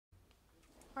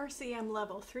RCM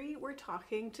level 3, we're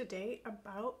talking today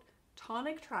about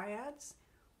tonic triads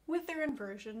with their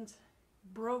inversions,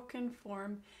 broken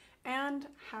form, and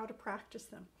how to practice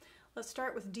them. Let's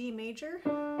start with D major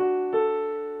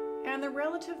and the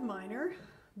relative minor,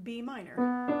 B minor.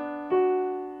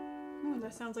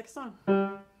 That sounds like a song.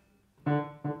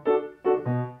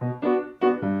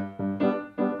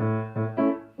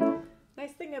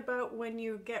 Nice thing about when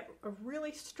you get a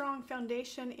really strong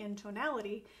foundation in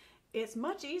tonality, it's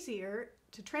much easier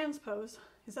to transpose,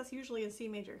 because that's usually in C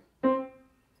major.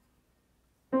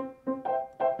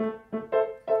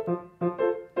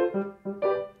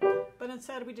 But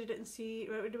instead we did it in C.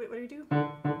 What do we do?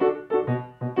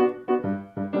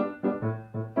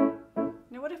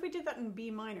 Now what if we did that in B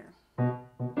minor?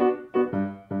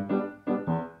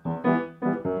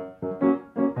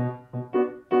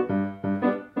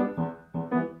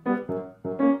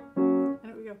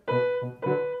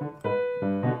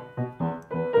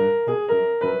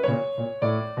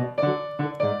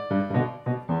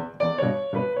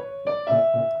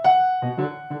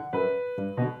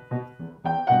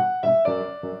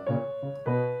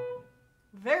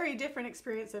 Very different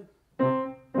experience.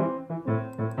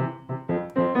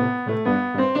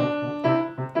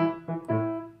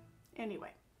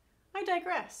 Anyway, I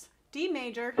digress. D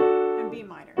major and B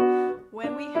minor.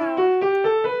 When we have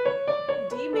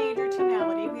D major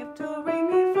tonality, we have do, re,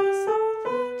 mi, fa, sol,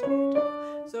 la, ti, do.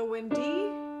 So when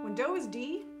do is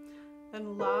D,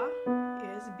 then la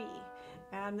is B.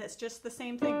 And it's just the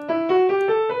same thing.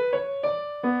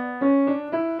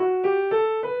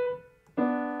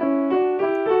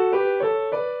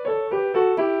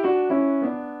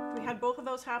 Both of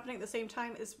those happening at the same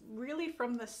time is really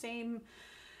from the same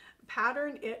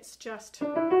pattern. It's just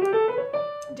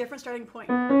different starting point.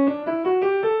 Now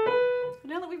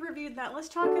that we've reviewed that, let's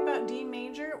talk about D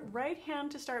major, right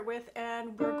hand to start with,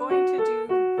 and we're going to do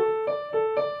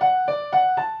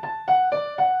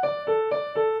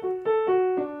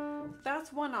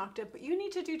that's 1 octave, but you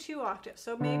need to do 2 octaves.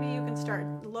 So maybe you can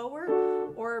start lower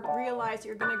or realize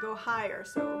you're going to go higher.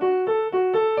 So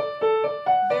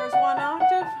there's 1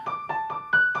 octave.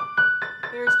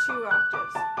 There's 2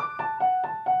 octaves.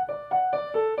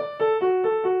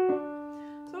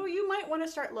 So you might want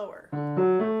to start lower.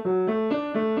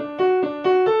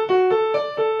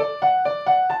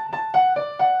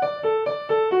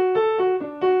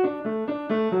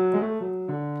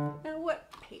 Now what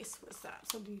pace was that?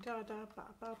 So D da da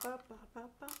ba ba ba ba ba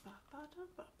ba ba ba da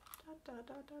ba da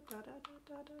da da da da da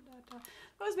da da da.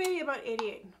 That was maybe about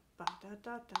 88. Ba da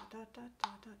da da da da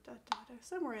da da da da,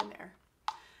 somewhere in there.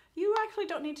 You actually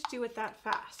don't need to do it that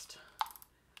fast.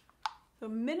 The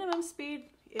minimum speed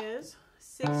is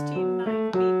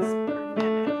 69 beats per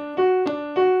minute.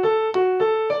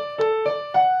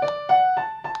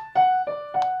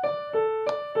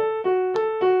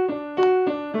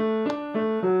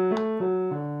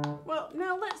 Well,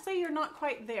 now let's say you're not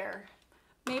quite there.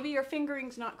 Maybe your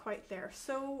fingering's not quite there.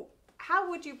 So how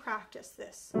would you practice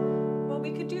this? Well,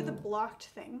 we could do the blocked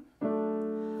thing.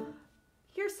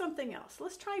 Here's something else.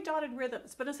 Let's try dotted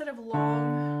rhythms, but instead of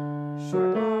long,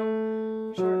 short,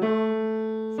 long, short,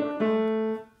 long, short,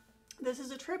 long. This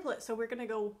is a triplet, so we're going to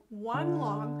go 1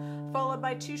 long followed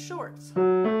by 2 shorts.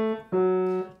 Try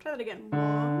that again.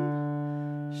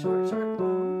 Long, short, short,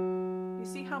 long. You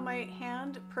see how my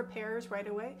hand prepares right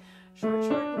away? Short,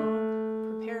 short,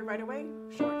 long. Prepared right away.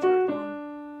 Short, short,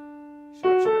 long.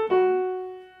 Short, short, long.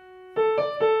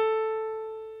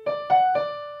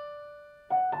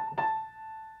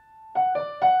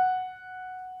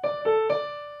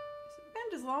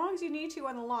 As long as you need to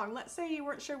on the long. Let's say you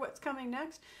weren't sure what's coming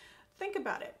next. Think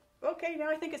about it. Okay, now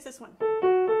I think it's this one.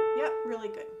 Yep, really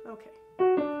good. Okay.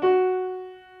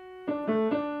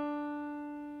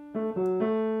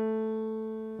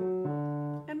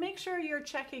 And make sure you're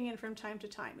checking in from time to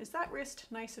time. Is that wrist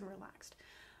nice and relaxed?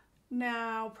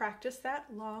 Now practice that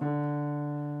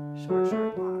long, short,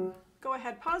 short, long. Go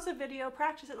ahead, pause the video,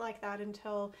 practice it like that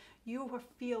until you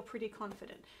feel pretty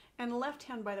confident. And left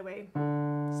hand, by the way,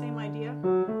 same idea.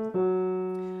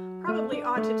 Probably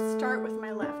ought to start with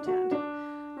my left hand.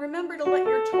 Remember to let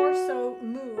your torso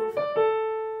move.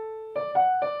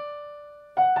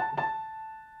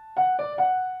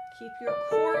 Keep your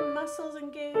core muscles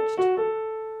engaged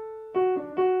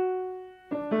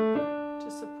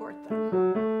to support them.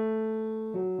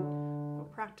 We'll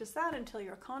practice that until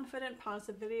you're confident. Pause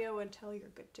the video until you're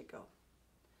good to go.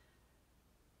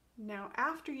 Now,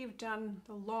 after you've done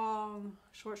the long,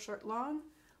 short, short, long,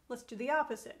 let's do the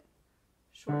opposite.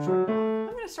 Short, short, long.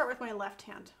 I'm going to start with my left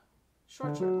hand.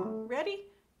 Short, short, long.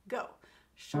 Ready? Go.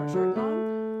 Short, short,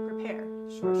 long. Prepare.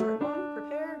 Short, short, long.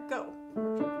 Prepare. Go.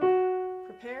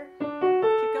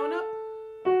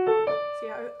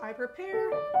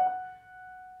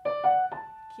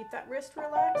 wrist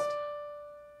relaxed.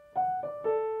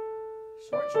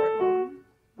 Short, short, long.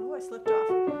 Oh, I slipped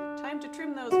off. Time to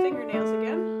trim those fingernails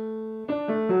again.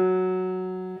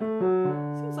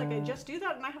 Seems like I just do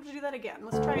that and I have to do that again.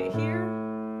 Let's try it here.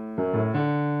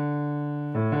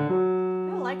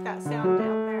 I like that sound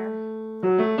down there.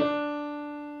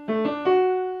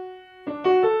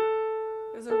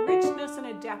 There's a richness and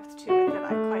a depth to it that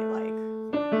I quite like.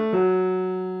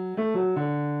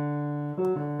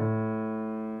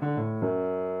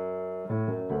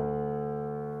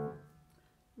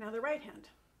 Now the right hand.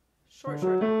 Short,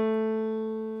 short,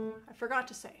 long. I forgot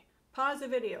to say, pause the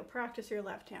video, practice your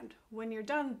left hand. When you're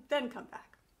done, then come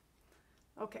back.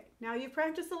 Okay, now you've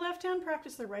practiced the left hand,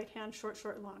 practice the right hand, short,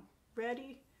 short, long.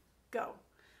 Ready, go.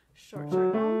 Short,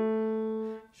 short,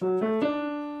 long. Short, short, long.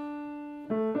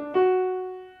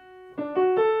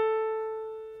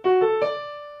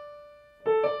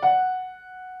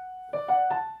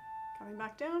 Coming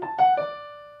back down.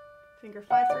 Finger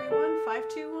 5, 3, 1, 5,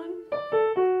 2, 1.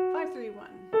 5, 3, 1,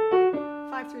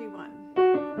 5, 3, 1,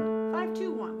 5,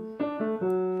 2, 1,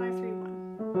 5, 3,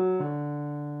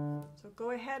 1. So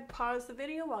go ahead, pause the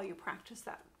video while you practice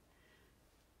that.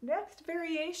 Next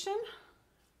variation,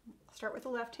 I'll start with the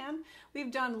left hand. We've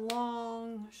done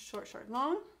long, short, short,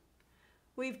 long.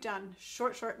 We've done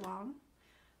short, short, long.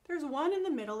 There's one in the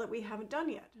middle that we haven't done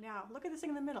yet. Now, look at this thing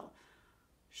in the middle.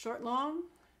 Short, long,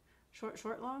 short,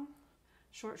 short, long,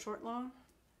 short, short, long.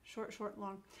 Short, short,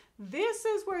 long. This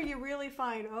is where you really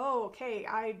find, oh, okay,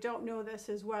 I don't know this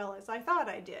as well as I thought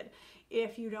I did,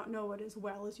 if you don't know it as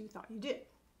well as you thought you did.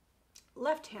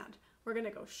 Left hand, we're going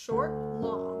to go short,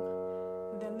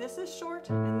 long. Then this is short,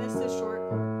 and this is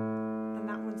short, and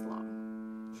that one's long.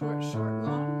 Short, short,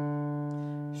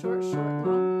 long. Short, short,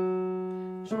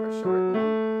 long. Short, short,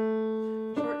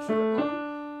 long. Short, short, long.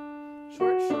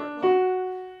 Short, short, long.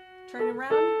 Turn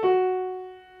around.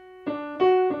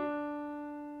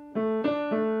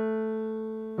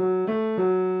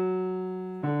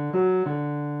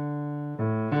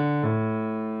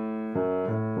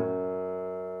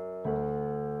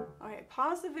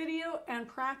 Pause the video and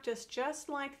practice just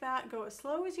like that. Go as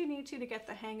slow as you need to get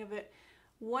the hang of it.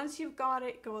 Once you've got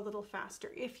it, go a little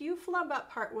faster. If you flub up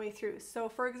part way through, so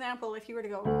for example, if you were to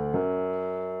go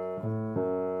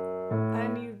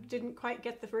and you didn't quite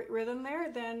get the rhythm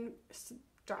there, then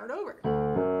start over.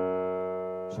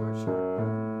 Short, short.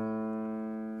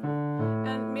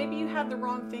 And maybe you had the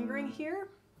wrong fingering here.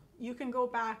 You can go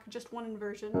back just one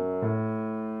inversion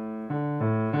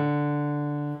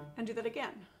and do that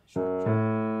again. Short, short,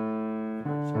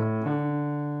 short,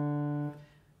 short.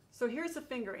 So here's the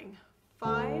fingering.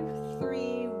 5,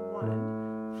 3,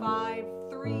 1, 5,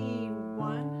 3,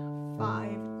 1,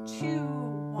 5, 2,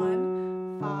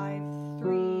 1, 5,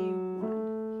 3,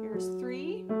 1. Here's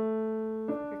 3.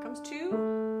 Here comes 2.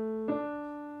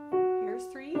 Here's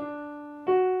 3.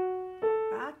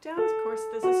 Back down. Of course,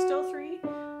 this is still 3.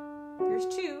 Here's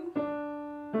 2.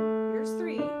 Here's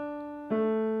 3.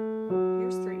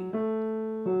 Here's 3.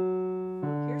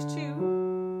 Here's 2,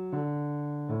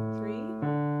 3,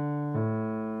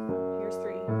 here's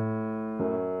 3.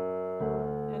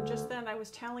 And just then I was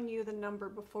telling you the number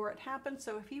before it happened,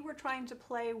 so if you were trying to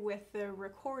play with the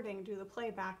recording, do the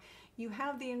playback, you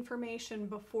have the information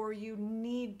before you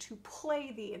need to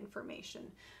play the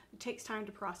information. It takes time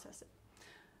to process it.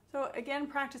 So again,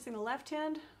 practicing the left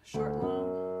hand, short,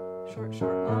 long, short,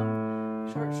 short, long,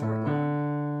 short, short,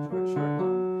 long, short, short,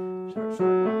 long, short, short, long, short,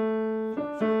 short, long.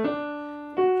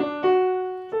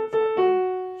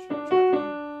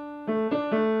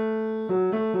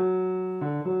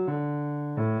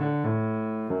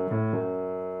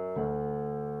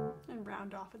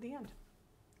 Off at the end.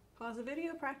 Pause the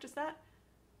video, practice that.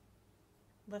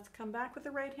 Let's come back with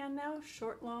the right hand now.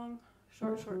 Short, long,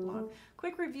 short, short, long.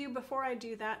 Quick review before I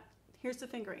do that. Here's the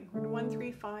fingering. We're 1,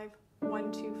 3, 5,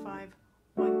 1, 2, 5,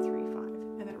 1, 3, 5,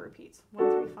 and then it repeats. 1,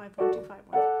 3, 5, 1, 2, 5, 1, 3,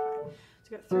 5. So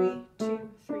we got 3, 2,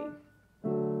 3.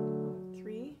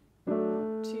 3,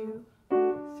 2,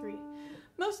 3.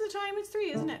 Most of the time it's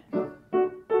 3, isn't it?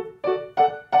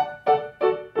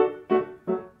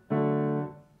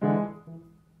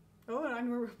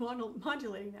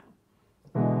 Modulating now.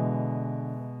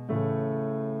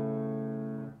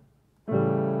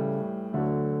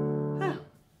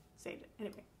 Saved it.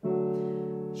 Anyway.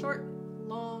 Short,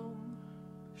 long,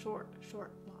 short,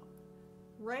 short, long.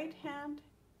 Right hand,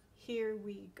 here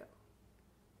we go.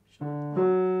 Short,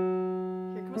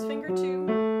 long. Here comes finger 2.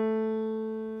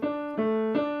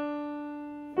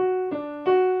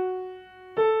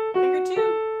 Finger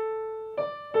 2.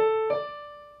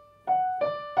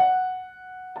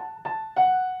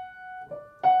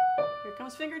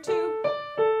 Finger 2.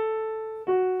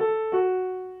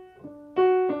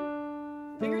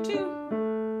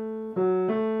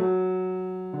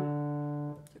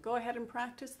 ahead and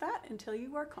practice that until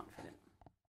you are confident.